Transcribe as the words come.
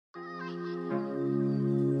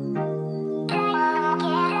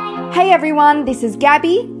Hey everyone, this is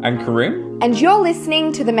Gabby and Karim, and you're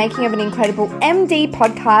listening to the Making of an Incredible MD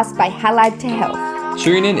podcast by Allied to Health.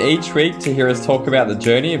 Tune in each week to hear us talk about the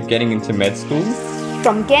journey of getting into med school.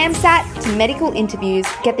 From GAMSAT to medical interviews,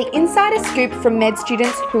 get the insider scoop from med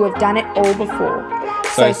students who have done it all before.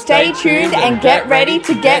 So stay tuned and get ready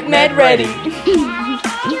to get med ready.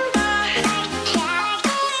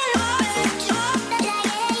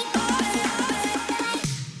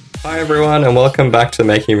 Hi everyone and welcome back to the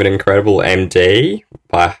Making of an Incredible MD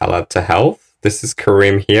by Allied to Health. This is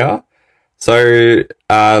Karim here. So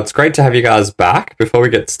it's great to have you guys back. Before we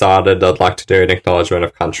get started, I'd like to do an acknowledgement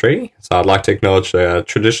of country. So I'd like to acknowledge the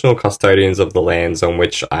traditional custodians of the lands on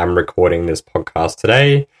which I'm recording this podcast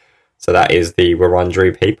today. So that is the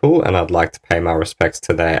Wurundjeri people, and I'd like to pay my respects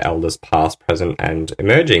to their elders past, present and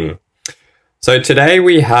emerging. So today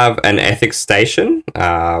we have an ethics station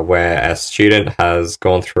where a student has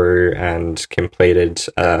gone through and completed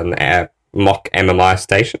a mock MMI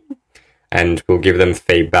station, and we'll give them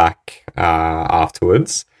feedback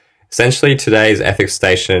afterwards. Essentially, today's ethics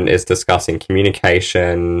station is discussing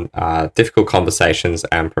communication, difficult conversations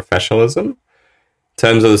and professionalism. In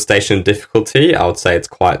terms of the station difficulty, I would say it's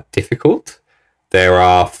quite difficult. There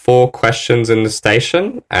are 4 questions in the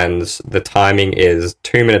station, and the timing is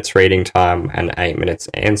 2 minutes reading time and 8 minutes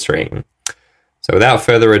answering. So without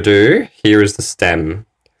further ado, here is the STEM.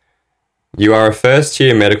 You are a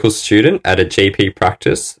first-year medical student at a GP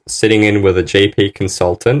practice, sitting in with a GP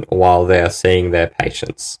consultant while they are seeing their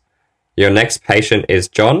patients. Your next patient is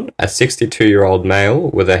John, a 62-year-old male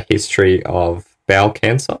with a history of bowel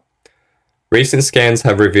cancer. Recent scans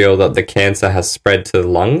have revealed that the cancer has spread to the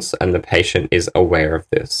lungs and the patient is aware of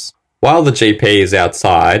this. While the GP is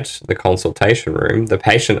outside the consultation room, the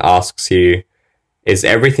patient asks you, "Is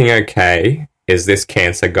everything okay? Is this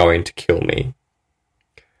cancer going to kill me?"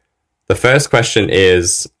 The first question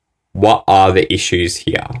is, what are the issues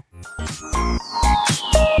here?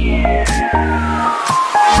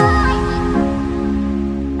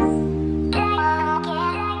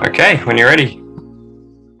 Okay, when you're ready.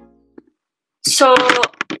 So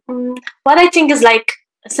what I think is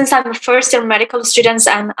since I'm a first year medical student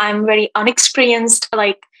and I'm very unexperienced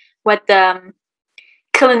with the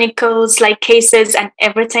clinicals cases and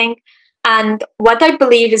everything, and what I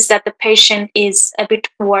believe is that the patient is a bit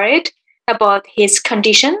worried about his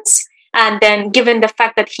conditions, and then given the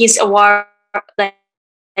fact that he's aware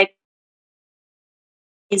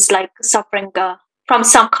he's suffering from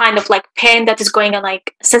some kind of pain that is going on,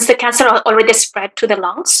 since the cancer already spread to the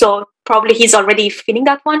lungs, so probably he's already feeling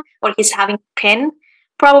that one, or he's having pain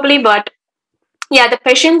probably. But yeah, the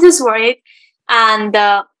patient is worried, and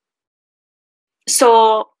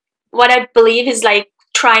so what I believe is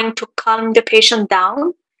trying to calm the patient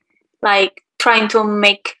down, trying to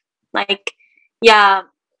make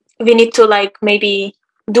we need to maybe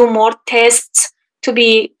do more tests to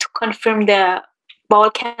confirm the bowel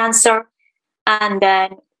cancer. And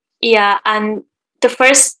then, and the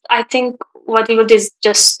first, I think what we will do is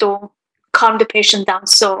just to calm the patient down,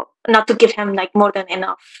 so not to give him more than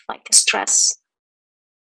enough stress.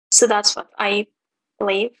 So that's what I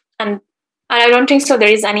believe, and I don't think so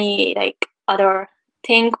there is any other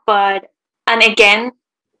thing. But and again,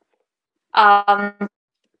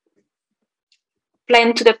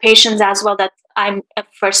 explain to the patients as well that I'm a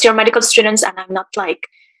first year medical student and I'm not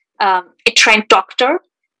a trained doctor,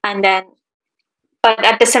 and then. But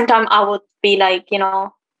at the same time, I would be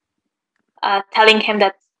telling him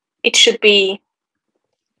that it should be,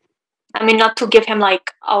 not to give him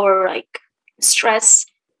our stress.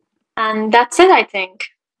 And that's it, I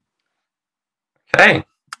think. Okay.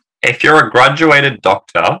 If you're a graduated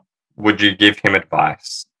doctor, would you give him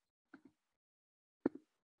advice?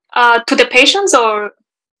 To the patients or?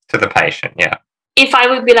 To the patient, yeah. If I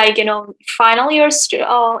would be final year student,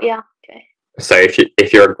 oh yeah. So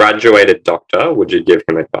if you're a graduated doctor, would you give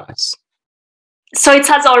him advice? So it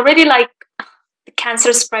has already the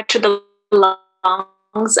cancer spread to the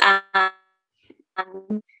lungs, and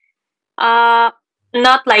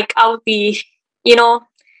not I would be,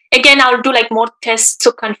 again, I would do more tests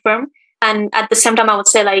to confirm, and at the same time I would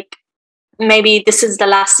say maybe this is the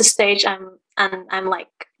last stage, and I'm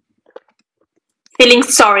feeling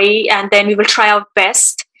sorry, and then we will try our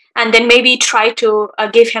best. And then maybe try to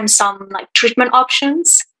give him some treatment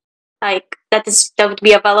options, that would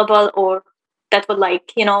be available, or that would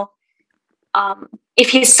if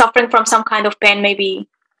he's suffering from some kind of pain, maybe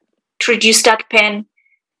to reduce that pain,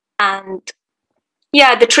 and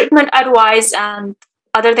the treatment advice. And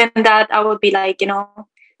other than that, I would be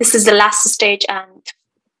this is the last stage, and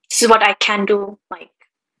this is what I can do.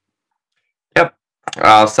 Yep.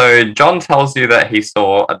 So John tells you that he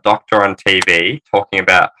saw a doctor on TV talking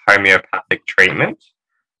about homeopathic treatment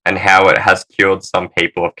and how it has cured some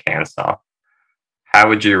people of cancer. How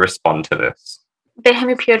would you respond to this? The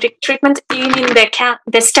homeopathic treatment, you mean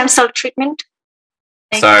the stem cell treatment?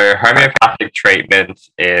 So homeopathic treatment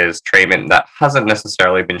is treatment that hasn't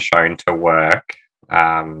necessarily been shown to work.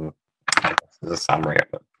 I guess is a summary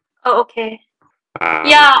of it. Oh, okay.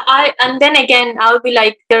 And then again, I'll be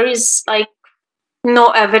like, there is like no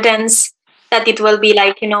evidence that it will be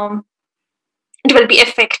like, it will be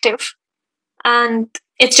effective. And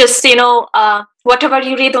it's just, whatever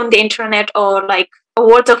you read on the internet or like a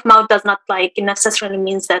word of mouth does not like necessarily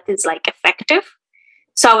means that it's like effective.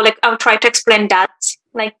 So I'll try to explain that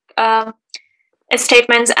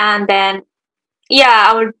statements, and then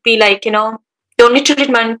I would be like, the only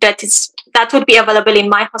treatment that would be available in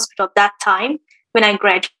my hospital at that time when I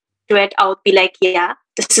graduate, I would be like,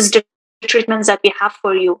 this is the treatments that we have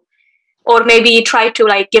for you. Or maybe try to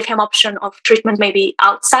like give him option of treatment maybe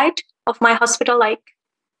outside of my hospital, like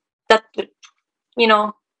that would,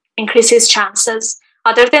 increase his chances.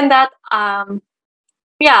 Other than that, I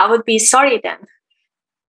would be sorry then.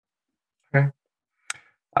 Okay.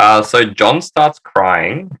 So John starts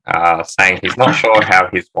crying, saying he's not sure how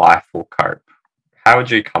his wife will cope. How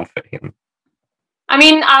would you comfort him? I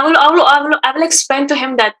mean, I will explain to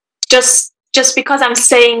him that just because I'm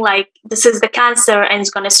saying like this is the cancer and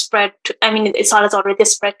it's going to spread it's already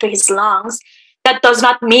spread to his lungs, that does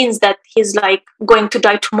not mean that he's like going to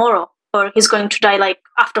die tomorrow or he's going to die like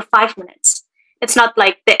after 5 minutes. It's not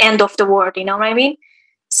like the end of the world, you know what I mean?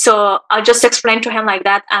 So I'll just explain to him like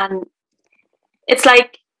that. And it's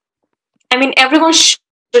like, everyone should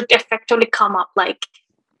effectively come up. Like,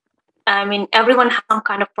 everyone has some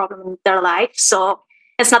kind of problem in their life. So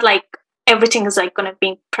it's not like everything is like going to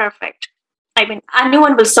be perfect.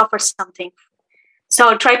 Anyone will suffer something. So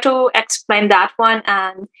I'll try to explain that one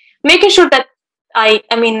and making sure that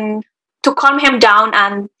to calm him down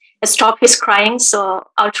and stop his crying. So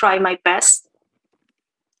I'll try my best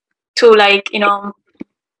to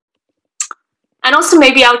and also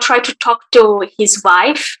maybe I'll try to talk to his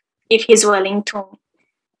wife if he's willing to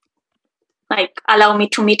allow me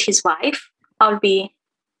to meet his wife. I'll be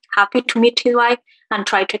happy to meet his wife and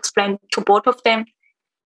try to explain to both of them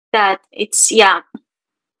that it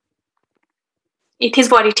is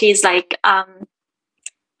what it is. Like, I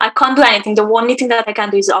can't do anything. The only thing that I can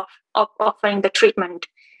do is offering the treatment,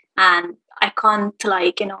 and I can't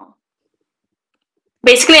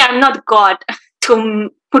basically I'm not God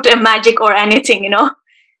to put a magic or anything,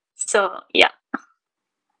 So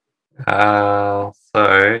So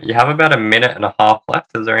you have about 1.5 minutes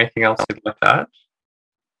left. Is there anything else you'd like to add?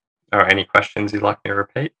 Or any questions you'd like me to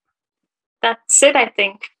repeat? That's it, I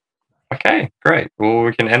think. Okay, great. Well,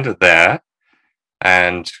 we can end it there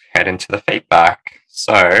and head into the feedback.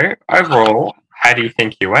 So, overall, how do you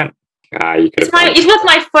think you went? It was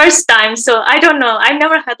my first time, so I don't know. I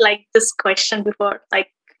never had this question before,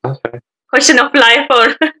 question of life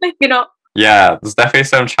or Yeah, there's definitely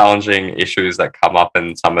some challenging issues that come up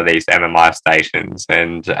in some of these MMI stations,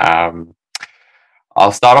 and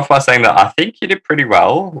I'll start off by saying that I think you did pretty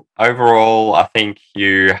well. Overall, I think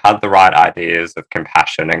you had the right ideas of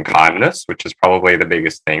compassion and kindness, which is probably the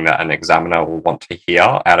biggest thing that an examiner will want to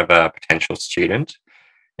hear out of a potential student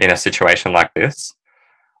in a situation like this.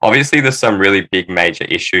 Obviously, there's some really big major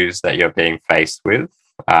issues that you're being faced with.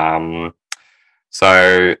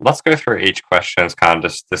 So let's go through each question and kind of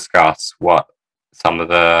just discuss what some of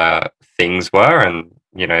the things were and,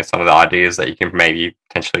 some of the ideas that you can maybe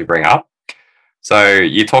potentially bring up. So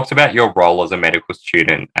you talked about your role as a medical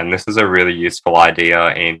student, and this is a really useful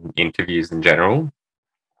idea in interviews in general.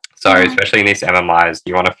 So especially in these MMIs,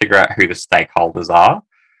 you want to figure out who the stakeholders are.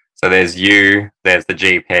 So there's you, there's the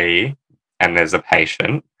GP, and there's the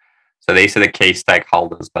patient. So these are the key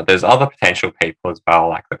stakeholders, but there's other potential people as well,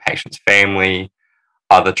 like the patient's family,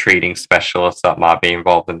 other treating specialists that might be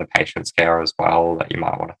involved in the patient's care as well that you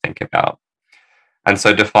might want to think about. And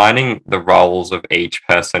so defining the roles of each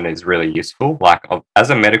person is really useful. Like as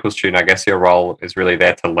a medical student, I guess your role is really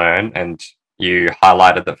there to learn, and you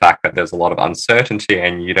highlighted the fact that there's a lot of uncertainty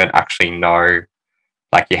and you don't actually know,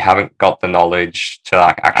 you haven't got the knowledge to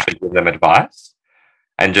actually give them advice.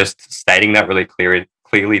 And just stating that really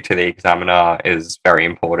clearly to the examiner is very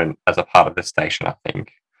important as a part of the station, I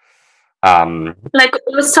think.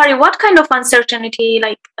 Sorry, what kind of uncertainty?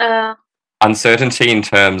 Uncertainty in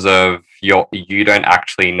terms of you don't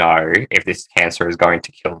actually know if this cancer is going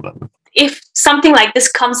to kill them. If something like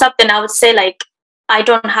this comes up, then I would say I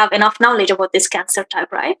don't have enough knowledge about this cancer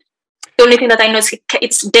type, right? The only thing that I know is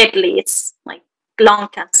it's deadly. It's lung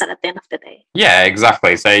cancer at the end of the day. Yeah,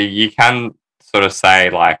 exactly. So you can sort of say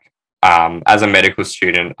like, as a medical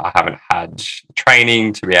student, I haven't had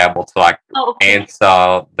training to be able to like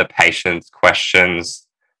answer the patient's questions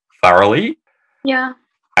thoroughly. Yeah.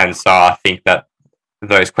 And so I think that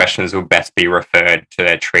those questions will best be referred to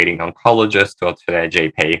their treating oncologist or to their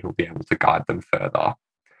GP, who will be able to guide them further.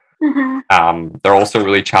 Mm-hmm. They're also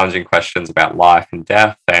really challenging questions about life and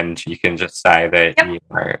death, and you can just say that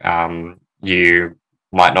you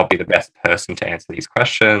might not be the best person to answer these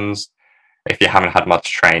questions if you haven't had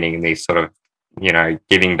much training in these sort of,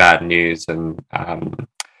 giving bad news. And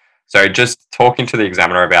so just talking to the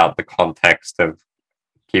examiner about the context of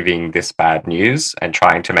giving this bad news and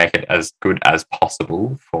trying to make it as good as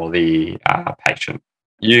possible for the patient.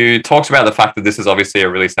 You talked about the fact that this is obviously a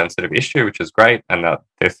really sensitive issue, which is great, and that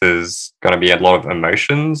this is going to be a lot of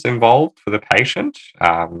emotions involved for the patient.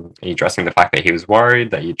 You're addressing the fact that he was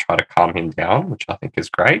worried, that you try to calm him down, which I think is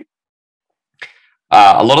great.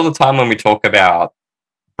 A lot of the time when we talk about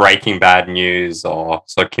breaking bad news or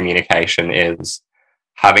sort of communication is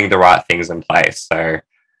having the right things in place. So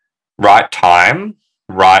right time,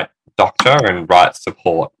 right doctor, and right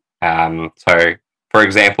support. So for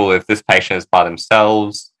example, if this patient is by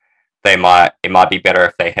themselves, it might be better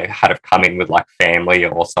if they had have come in with like family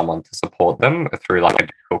or someone to support them through like a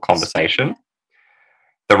difficult conversation.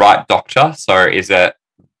 The right doctor, so is it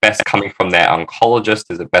best coming from their oncologist?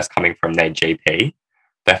 Is it best coming from their GP?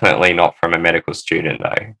 Definitely not from a medical student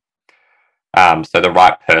though. So the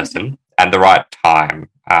right person and the right time.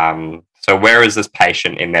 So where is this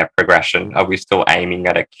patient in their progression? Are we still aiming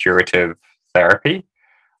at a curative therapy?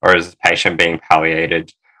 Or is this patient being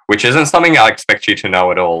palliated? Which isn't something I expect you to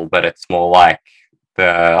know at all, but it's more like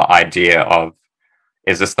the idea of,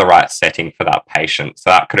 is this the right setting for that patient? So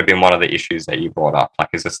that could have been one of the issues that you brought up. Like,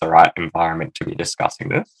 is this the right environment to be discussing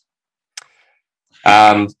this?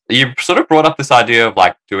 You sort of brought up this idea of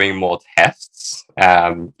like doing more tests.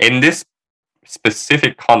 In this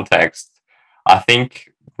specific context, I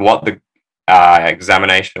think what the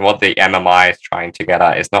examination, what the MMI is trying to get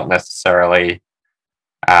at is not necessarily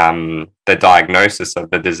the diagnosis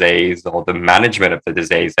of the disease or the management of the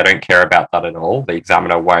disease. They don't care about that at all. The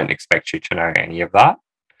examiner won't expect you to know any of that.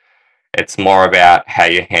 It's more about how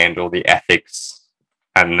you handle the ethics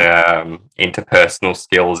and the interpersonal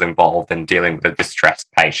skills involved in dealing with a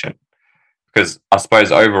distressed patient. Because I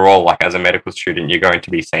suppose overall, like as a medical student, you're going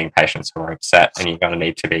to be seeing patients who are upset, and you're going to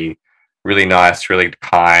need to be really nice, really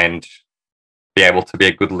kind, be able to be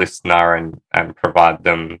a good listener and provide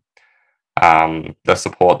them the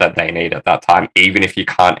support that they need at that time, even if you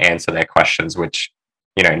can't answer their questions, which,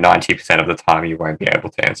 90% of the time you won't be able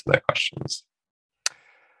to answer their questions.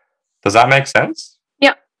 Does that make sense?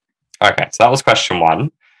 Yeah. Okay, so that was question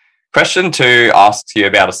 1. Question 2 asks you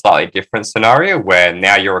about a slightly different scenario where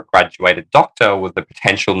now you're a graduated doctor with the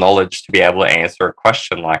potential knowledge to be able to answer a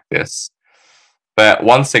question like this. But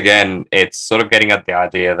once again, it's sort of getting at the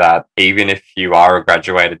idea that even if you are a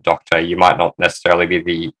graduated doctor, you might not necessarily be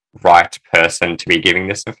the right person to be giving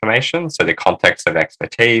this information. So the context of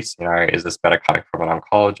expertise, is this better coming from an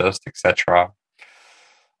oncologist, etc.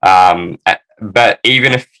 But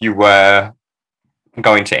even if you were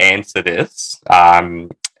going to answer this,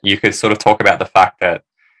 you could sort of talk about the fact that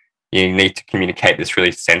you need to communicate this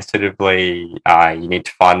really sensitively. You need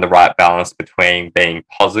to find the right balance between being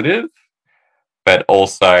positive, but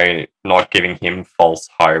also not giving him false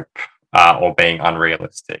hope or being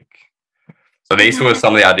unrealistic. So these were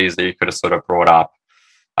some of the ideas that you could have sort of brought up.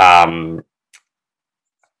 I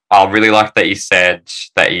really like that you said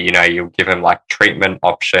that, you'll give him like treatment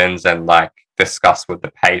options and like discuss with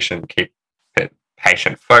the patient, keep it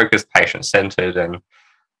patient focused, patient centered, and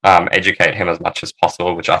educate him as much as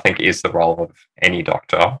possible, which I think is the role of any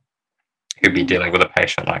doctor who'd be dealing with a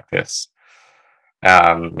patient like this.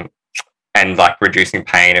 And like reducing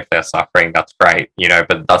pain if they're suffering, that's great,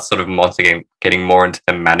 but that's sort of once again getting more into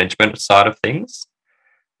the management side of things.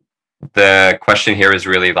 The question here is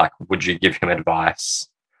really like, would you give him advice?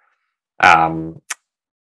 And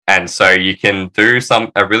so you can do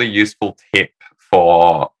a really useful tip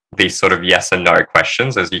for these sort of yes and no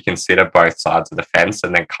questions as you consider both sides of the fence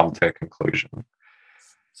and then come to a conclusion.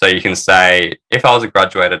 So you can say, if I was a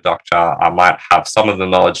graduated doctor, I might have some of the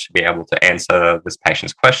knowledge to be able to answer this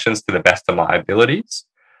patient's questions to the best of my abilities.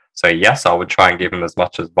 So yes, I would try and give him as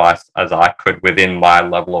much advice as I could within my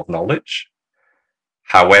level of knowledge.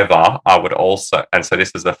 However, I would also, and so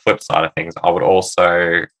this is the flip side of things, I would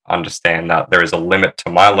also understand that there is a limit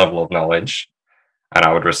to my level of knowledge, and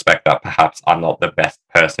I would respect that perhaps I'm not the best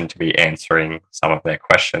person to be answering some of their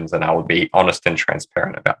questions, and I would be honest and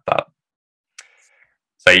transparent about that.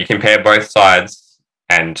 So you compare both sides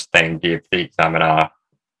and then give the examiner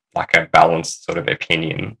like a balanced sort of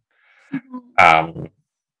opinion.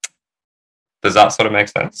 Does that sort of make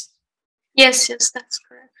sense? Yes, that's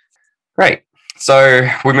correct. Great. So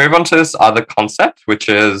we move on to this other concept, which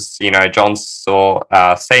is, John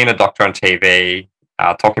seeing a doctor on TV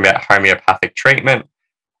talking about homeopathic treatment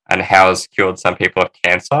and how it's cured some people of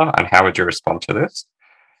cancer, and how would you respond to this?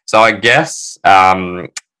 So I guess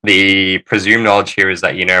the presumed knowledge here is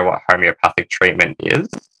that you know what homeopathic treatment is.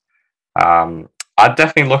 I'd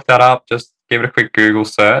definitely look that up. Just give it a quick Google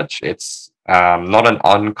search. It's not an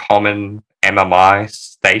uncommon MMI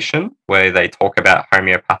station where they talk about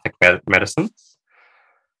homeopathic medicines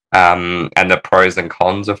and the pros and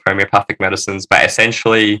cons of homeopathic medicines. But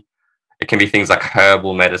essentially, it can be things like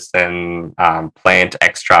herbal medicine, plant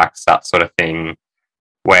extracts, that sort of thing,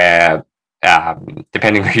 where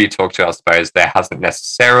depending who you talk to, I suppose, there hasn't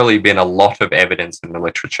necessarily been a lot of evidence in the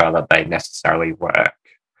literature that they necessarily work.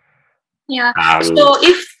 Yeah. So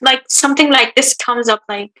if like something like this comes up,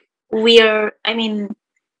 like the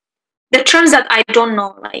terms that I don't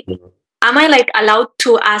know, like, am I like allowed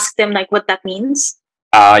to ask them like what that means?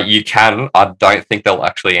 You can. I don't think they'll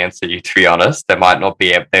actually answer you, to be honest. There might not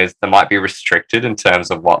be they might be restricted in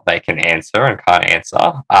terms of what they can answer and can't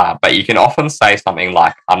answer. But you can often say something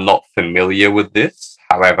like, "I'm not familiar with this.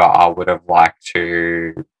 However, I would have liked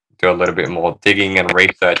to do a little bit more digging and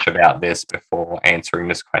research about this before answering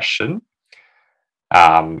this question."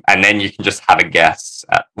 And then you can just have a guess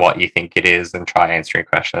at what you think it is and try answering a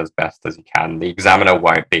question as best as you can. The examiner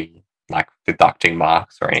won't be like deducting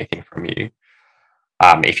marks or anything from you.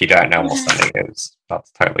 If you don't know what something is,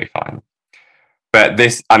 that's totally fine. But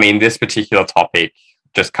this particular topic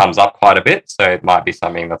just comes up quite a bit, so it might be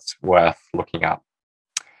something that's worth looking up.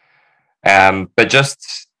 But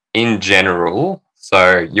just in general,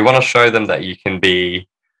 so you want to show them that you can be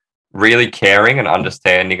really caring and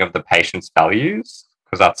understanding of the patient's values,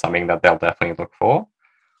 because that's something that they'll definitely look for,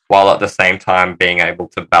 while at the same time being able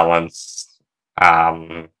to balance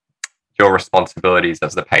your responsibilities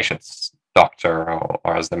as the patient's doctor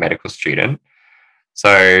or as the medical student.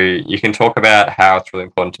 So you can talk about how it's really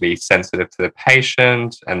important to be sensitive to the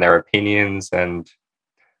patient and their opinions, and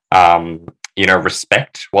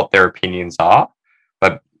respect what their opinions are,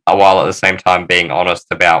 but while at the same time being honest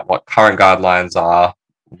about what current guidelines are,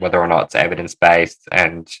 whether or not it's evidence-based,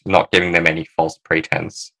 and not giving them any false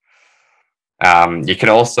pretense. You can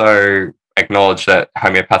also acknowledge that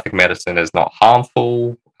homeopathic medicine is not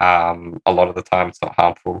harmful. A lot of the time it's not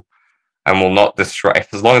harmful and will not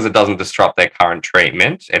disrupt, as long as it doesn't disrupt their current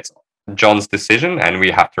treatment. It's John's decision and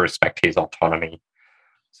we have to respect his autonomy.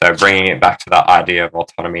 So bringing it back to that idea of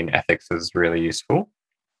autonomy and ethics is really useful.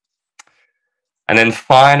 And then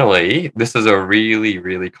finally, this is a really,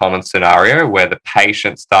 really common scenario where the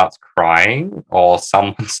patient starts crying, or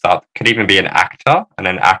could even be an actor, and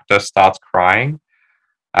an actor starts crying.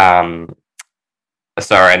 And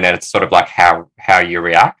then it's sort of like how you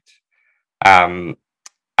react.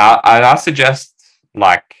 I suggest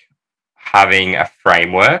like having a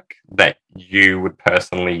framework that you would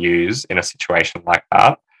personally use in a situation like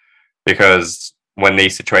that, because when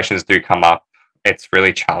these situations do come up, it's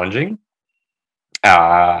really challenging.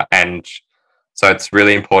 And so it's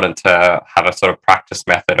really important to have a sort of practice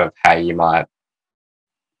method of how you might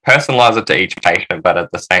personalize it to each patient, but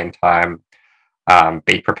at the same time,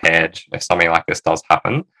 be prepared if something like this does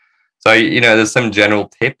happen. So, there's some general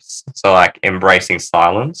tips. So like embracing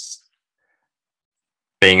silence,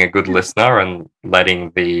 being a good listener and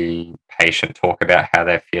letting the patient talk about how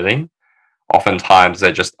they're feeling. Oftentimes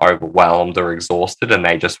they're just overwhelmed or exhausted and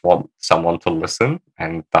they just want someone to listen.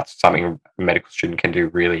 And that's something a medical student can do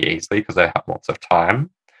really easily because they have lots of time.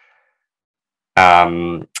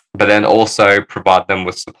 But then also provide them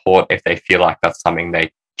with support if they feel like that's something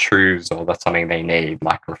they choose or that's something they need,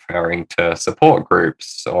 like referring to support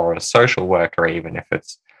groups or a social worker, even if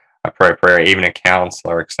it's appropriate, even a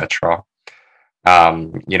counselor, etc.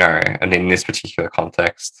 And in this particular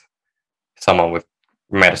context, someone with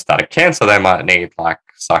metastatic cancer, they might need like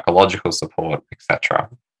psychological support, etc.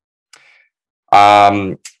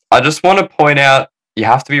 I just want to point out, you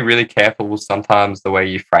have to be really careful with sometimes the way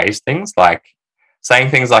you phrase things. Like saying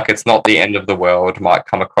things like it's not the end of the world might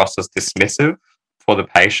come across as dismissive for the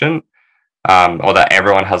patient, or that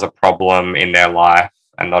everyone has a problem in their life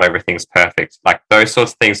and not everything's perfect. Like those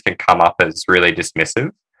sorts of things can come up as really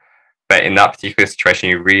dismissive. But in that particular situation,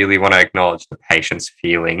 you really want to acknowledge the patient's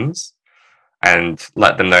feelings and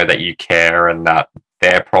let them know that you care and that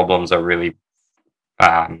their problems are really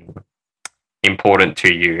important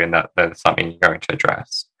to you and that that's something you're going to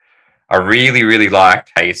address. I really, really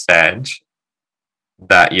liked how you said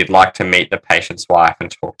that you'd like to meet the patient's wife and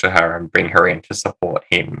talk to her and bring her in to support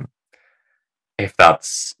him if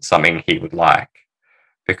that's something he would like,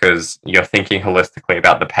 because you're thinking holistically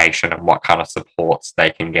about the patient and what kind of supports they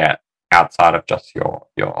can get outside of just your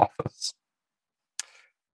office.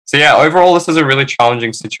 So yeah, overall, this is a really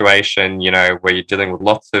challenging situation, where you're dealing with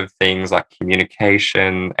lots of things like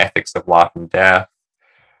communication, ethics of life and death.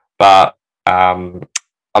 But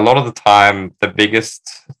a lot of the time, the biggest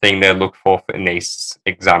thing they look for in these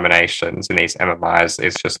examinations, in these MMIs,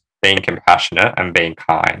 is just being compassionate and being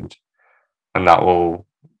kind. And that will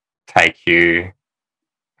take you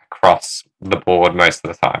across the board most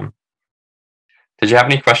of the time. Did you have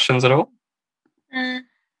any questions at all?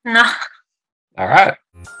 No. All right.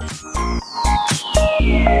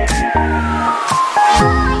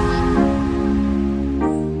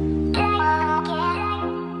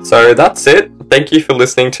 So that's it. Thank you for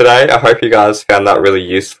listening today. I hope you guys found that really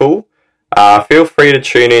useful. Feel free to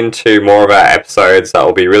tune in to more of our episodes that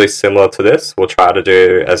will be really similar to this. We'll try to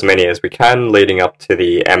do as many as we can leading up to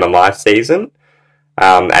the MMI season.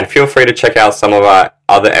 And feel free to check out some of our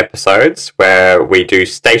other episodes where we do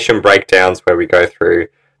station breakdowns, where we go through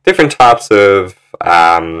different types of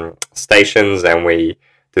stations and we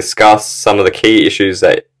discuss some of the key issues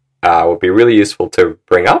that will be really useful to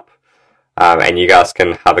bring up. And you guys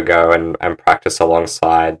can have a go and practice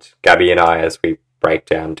alongside Gabby and I as we break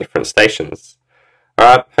down different stations. All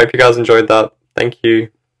right, hope you guys enjoyed that. Thank you.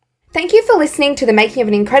 Thank you for listening to the Making of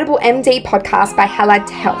an Incredible MD podcast by Halad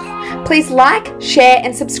to Health. Please like, share,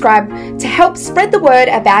 and subscribe to help spread the word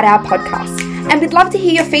about our podcast. And we'd love to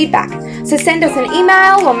hear your feedback. So send us an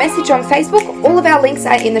email or message on Facebook. All of our links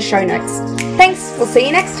are in the show notes. Thanks. We'll see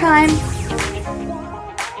you next time.